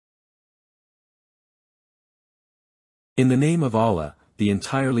In the name of Allah, the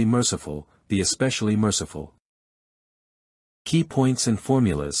entirely merciful, the especially merciful. Key points and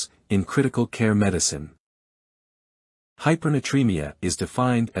formulas, in critical care medicine. Hypernatremia is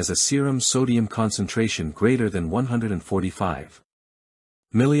defined as a serum sodium concentration greater than 145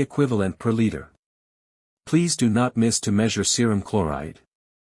 milliequivalent per liter. Please do not miss to measure serum chloride.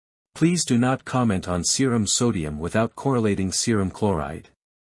 Please do not comment on serum sodium without correlating serum chloride.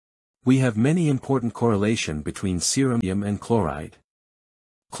 We have many important correlation between serum and chloride.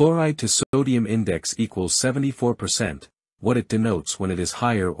 Chloride to sodium index equals 74%, what it denotes when it is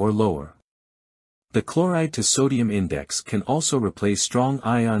higher or lower. The chloride to sodium index can also replace strong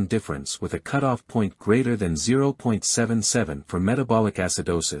ion difference with a cutoff point greater than 0.77 for metabolic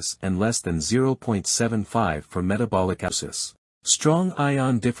acidosis and less than 0.75 for metabolic acidosis. Strong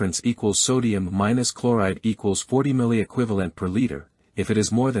ion difference equals sodium minus chloride equals 40 milliequivalent per liter. If it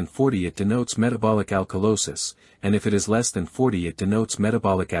is more than 40 it denotes metabolic alkalosis, and if it is less than 40 it denotes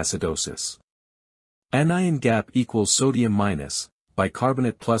metabolic acidosis. Anion gap equals sodium minus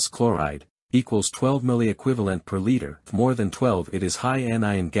bicarbonate plus chloride equals 12 milliequivalent per liter. If more than 12 it is high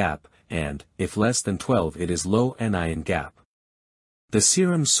anion gap, and, if less than 12 it is low anion gap. The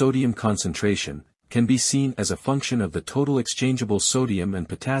serum sodium concentration can be seen as a function of the total exchangeable sodium and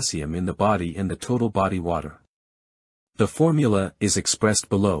potassium in the body and the total body water. The formula is expressed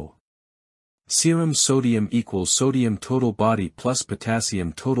below. Serum sodium equals sodium total body plus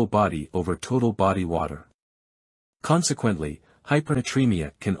potassium total body over total body water. Consequently,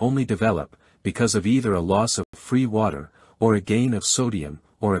 hypernatremia can only develop because of either a loss of free water, or a gain of sodium,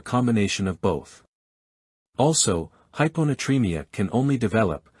 or a combination of both. Also, hyponatremia can only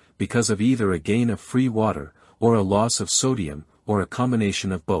develop because of either a gain of free water, or a loss of sodium, or a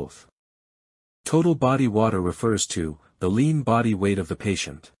combination of both. Total body water refers to the lean body weight of the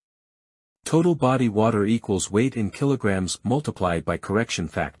patient. Total body water equals weight in kilograms multiplied by correction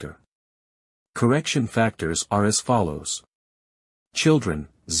factor. Correction factors are as follows. Children,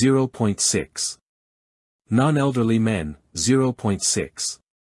 0.6. Non-elderly men, 0.6.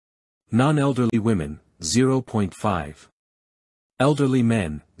 Non-elderly women, 0.5. Elderly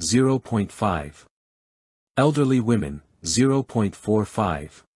men, 0.5. Elderly women,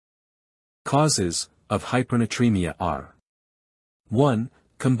 0.45. Causes of hypernatremia are 1.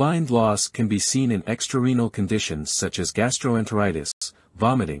 Combined loss can be seen in extrarenal conditions such as gastroenteritis,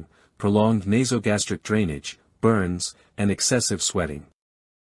 vomiting, prolonged nasogastric drainage, burns, and excessive sweating.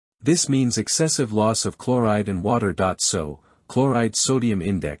 This means excessive loss of chloride and water. So, chloride sodium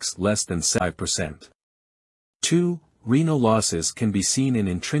index less than 5%. 2. Renal losses can be seen in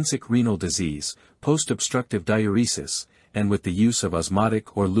intrinsic renal disease, post-obstructive diuresis, and with the use of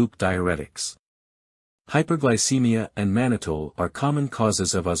osmotic or loop diuretics. Hyperglycemia and mannitol are common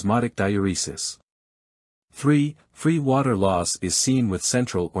causes of osmotic diuresis. 3. Free water loss is seen with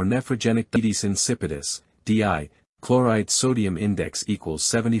central or nephrogenic diabetes insipidus, DI, chloride sodium index equals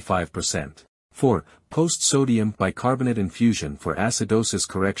 75%. 4. Post-sodium bicarbonate infusion for acidosis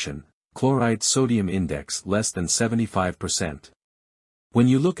correction, chloride sodium index less than 75%. When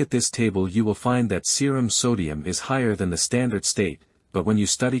you look at this table you will find that serum sodium is higher than the standard state, but when you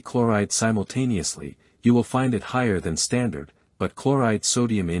study chloride simultaneously, you will find it higher than standard, but chloride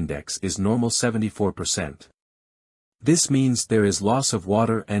sodium index is normal 74%. This means there is loss of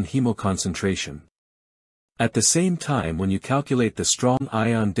water and hemoconcentration. At the same time when you calculate the strong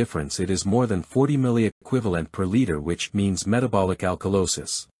ion difference it is more than 40 milliequivalent per liter, which means metabolic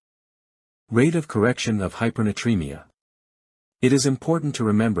alkalosis. Rate of correction of hypernatremia. It is important to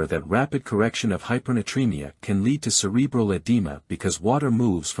remember that rapid correction of hypernatremia can lead to cerebral edema because water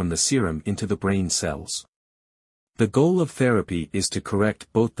moves from the serum into the brain cells. The goal of therapy is to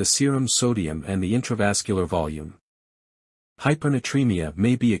correct both the serum sodium and the intravascular volume. Hypernatremia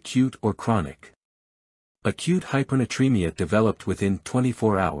may be acute or chronic. Acute hypernatremia developed within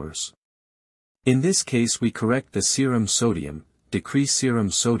 24 hours. In this case we correct the serum sodium, decrease serum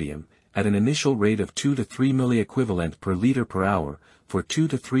sodium, at an initial rate of 2 to 3 milliequivalent per liter per hour, for 2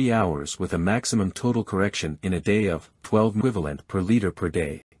 to 3 hours with a maximum total correction in a day of 12 equivalent per liter per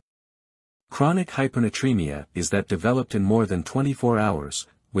day. Chronic hypernatremia is that developed in more than 24 hours,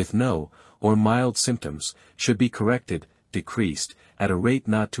 with no, or mild symptoms, should be corrected, decreased, at a rate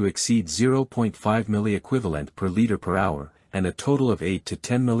not to exceed 0.5 milliequivalent per liter per hour, and a total of 8 to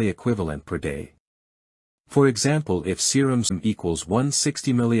 10 milliequivalent per day. For example, if serum equals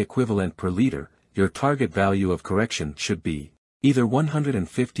 160 milliequivalent per liter, your target value of correction should be either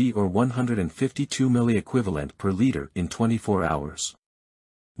 150 or 152 milliequivalent per liter in 24 hours.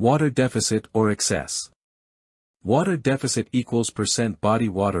 Water deficit or excess. Water deficit equals percent body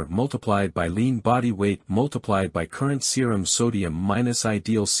water multiplied by lean body weight multiplied by current serum sodium minus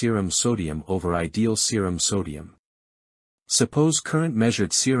ideal serum sodium over ideal serum sodium. Suppose current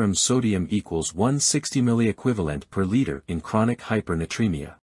measured serum sodium equals 160 milliequivalent per liter in chronic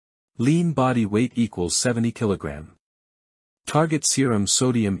hypernatremia. Lean body weight equals 70 kg. Target serum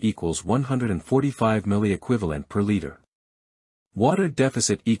sodium equals 145 milliequivalent per liter. Water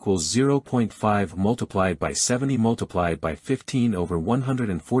deficit equals 0.5 multiplied by 70 multiplied by 15 over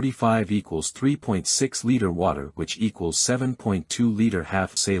 145 equals 3.6 liter water, which equals 7.2 liter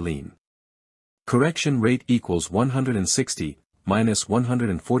half saline. Correction rate equals 160 minus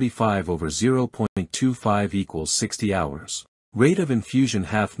 145 over 0.25 equals 60 hours. Rate of infusion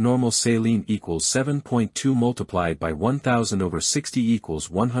half normal saline equals 7.2 multiplied by 1000 over 60 equals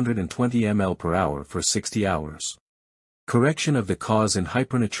 120 ml per hour for 60 hours. Correction of the cause in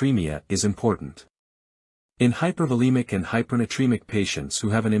hypernatremia is important. In hypervolemic and hypernatremic patients who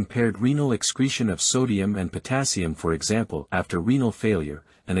have an impaired renal excretion of sodium and potassium, for example after renal failure,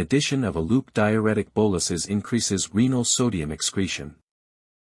 an addition of a loop diuretic boluses increases renal sodium excretion.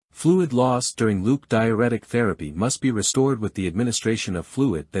 Fluid loss during loop diuretic therapy must be restored with the administration of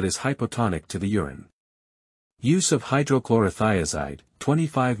fluid that is hypotonic to the urine. Use of hydrochlorothiazide,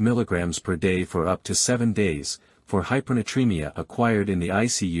 25 mg per day for up to 7 days, for hypernatremia acquired in the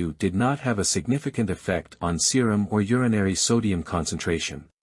ICU did not have a significant effect on serum or urinary sodium concentration.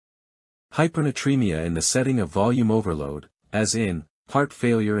 Hypernatremia in the setting of volume overload, as in heart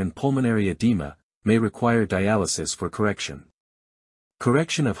failure and pulmonary edema, may require dialysis for correction.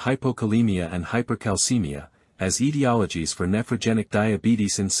 Correction of hypokalemia and hypercalcemia, as etiologies for nephrogenic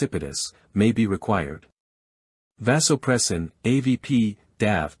diabetes insipidus, may be required. Vasopressin, AVP,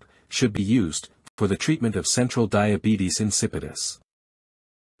 DAVP, should be used for the treatment of central diabetes insipidus.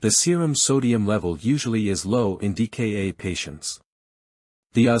 The serum sodium level usually is low in DKA patients.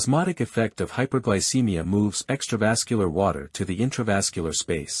 The osmotic effect of hyperglycemia moves extravascular water to the intravascular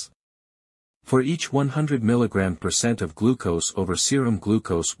space. For each 100 mg% of glucose over serum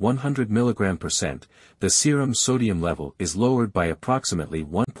glucose 100 mg%, the serum sodium level is lowered by approximately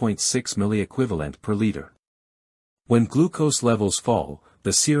 1.6 milliequivalent per liter. When glucose levels fall,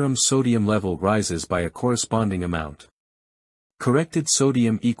 the serum sodium level rises by a corresponding amount. Corrected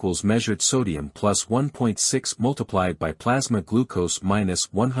sodium equals measured sodium plus 1.6 multiplied by plasma glucose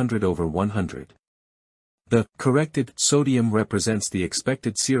minus 100 over 100. The corrected sodium represents the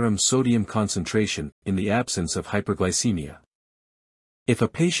expected serum sodium concentration in the absence of hyperglycemia. If a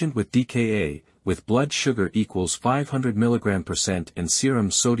patient with DKA, with blood sugar equals 500 mg% and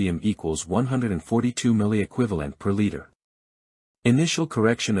serum sodium equals 142 milliequivalent per liter. Initial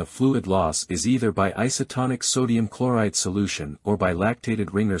correction of fluid loss is either by isotonic sodium chloride solution or by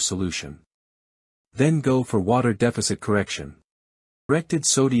lactated Ringer solution. Then go for water deficit correction. Corrected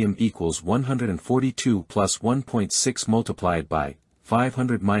sodium equals 142 plus 1.6 multiplied by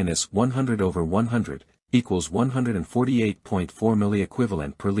 500 minus 100 over 100 equals 148.4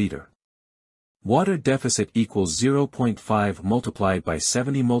 milliequivalent per liter. Water deficit equals 0.5 multiplied by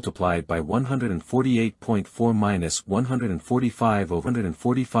 70 multiplied by 148.4 minus 145 over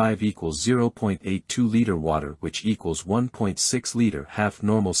 145 equals 0.82 liter water, which equals 1.6 liter half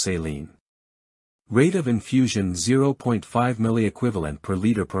normal saline. Rate of infusion 0.5 milliequivalent per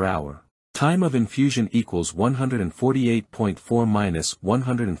liter per hour. Time of infusion equals 148.4 minus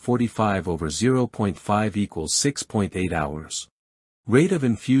 145 over 0.5 equals 6.8 hours. Rate of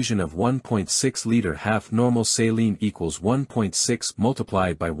infusion of 1.6 liter half normal saline equals 1.6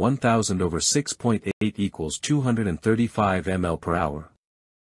 multiplied by 1000 over 6.8 equals 235 ml per hour.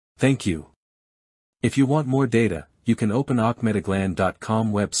 Thank you. If you want more data, you can open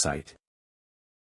achmedaglan.com website.